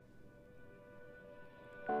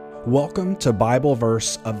Welcome to Bible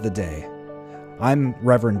Verse of the Day. I'm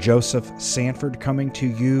Reverend Joseph Sanford coming to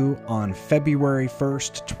you on February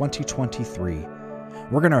 1st, 2023.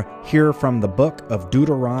 We're going to hear from the book of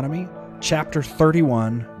Deuteronomy, chapter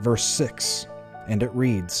 31, verse 6, and it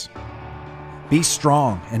reads, "Be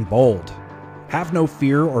strong and bold. Have no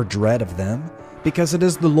fear or dread of them, because it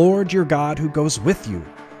is the Lord your God who goes with you.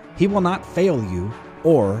 He will not fail you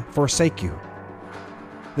or forsake you."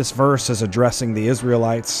 This verse is addressing the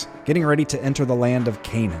Israelites getting ready to enter the land of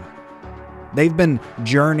Canaan. They've been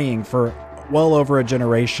journeying for well over a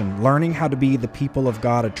generation, learning how to be the people of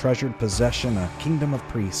God, a treasured possession, a kingdom of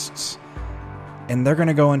priests. And they're going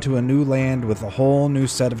to go into a new land with a whole new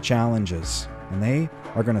set of challenges, and they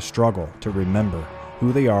are going to struggle to remember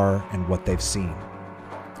who they are and what they've seen.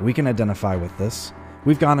 We can identify with this.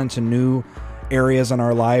 We've gone into new areas in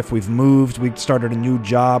our life. We've moved. We've started a new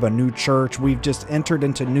job, a new church. We've just entered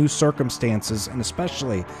into new circumstances. And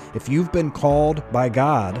especially if you've been called by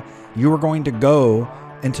God, you are going to go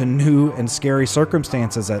into new and scary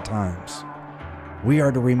circumstances at times. We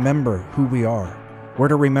are to remember who we are. We're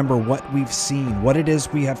to remember what we've seen, what it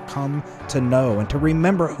is we have come to know, and to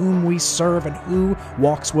remember whom we serve and who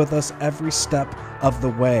walks with us every step of the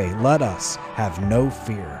way. Let us have no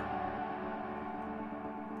fear.